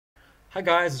Hi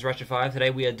guys, it's Ratchet5. Today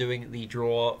we are doing the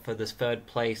draw for this third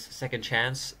place second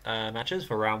chance matches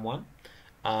for round one.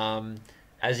 Um,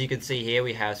 as you can see here,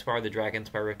 we have Spyro the Dragon,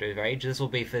 Spyro Rift of Rage. This will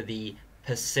be for the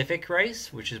Pacific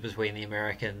race, which is between the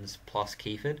Americans plus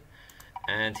Keyford.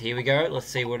 And here we go. Let's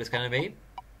see what it's going to be.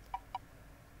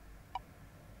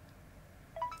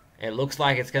 It looks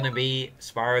like it's going to be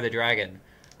Spyro the Dragon.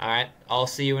 Alright, I'll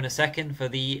see you in a second for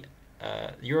the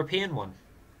European one.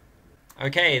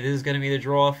 Okay, this is going to be the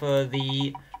draw for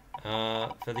the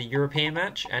European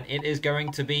match, and it is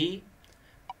going to be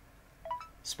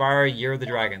Spyro Year of the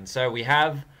Dragon. So we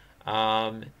have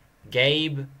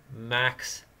Gabe,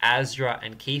 Max, Azra,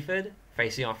 and Keyford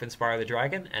facing off in Spyro the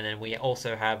Dragon, and then we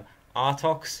also have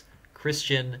Artox,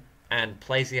 Christian, and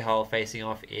Placy Hull facing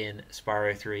off in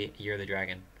Spyro 3 Year of the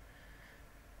Dragon.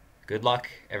 Good luck,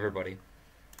 everybody.